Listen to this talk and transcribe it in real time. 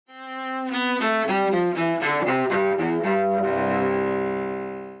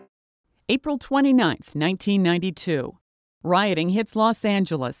April 29, 1992. Rioting hits Los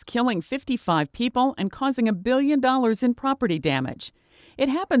Angeles, killing 55 people and causing $1 billion in property damage. It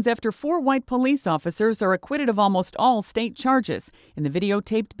happens after 4 white police officers are acquitted of almost all state charges in the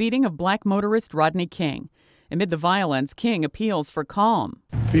videotaped beating of black motorist Rodney King. Amid the violence, King appeals for calm.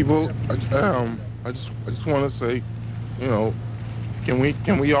 People, I just want to say, can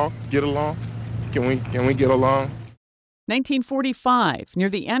we all get along? Can we get along? 1945, near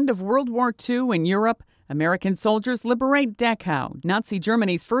the end of World War II in Europe, American soldiers liberate Dachau, Nazi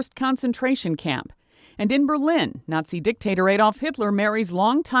Germany's first concentration camp. And in Berlin, Nazi dictator Adolf Hitler marries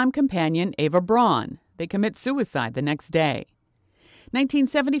longtime companion Eva Braun. They commit suicide the next day.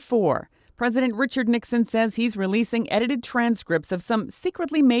 1974, President Richard Nixon says he's releasing edited transcripts of some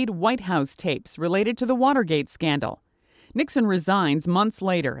secretly made White House tapes related to the Watergate scandal. Nixon resigns months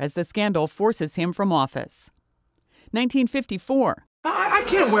later as the scandal forces him from office. 1954. I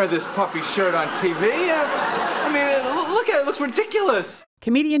can't wear this puffy shirt on TV. Look at it. It looks ridiculous.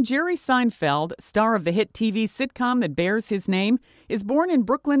 Comedian Jerry Seinfeld, star of the hit TV sitcom that bears his name, is born in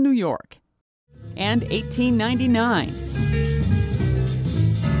Brooklyn, New York. And 1899.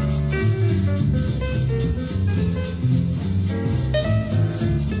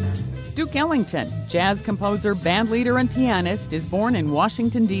 Duke Ellington, jazz composer, bandleader, and pianist, is born in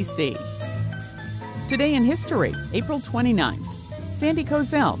Washington, D.C. Today in history, April 29th. Sandy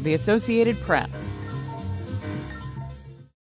Kozel, The Associated Press.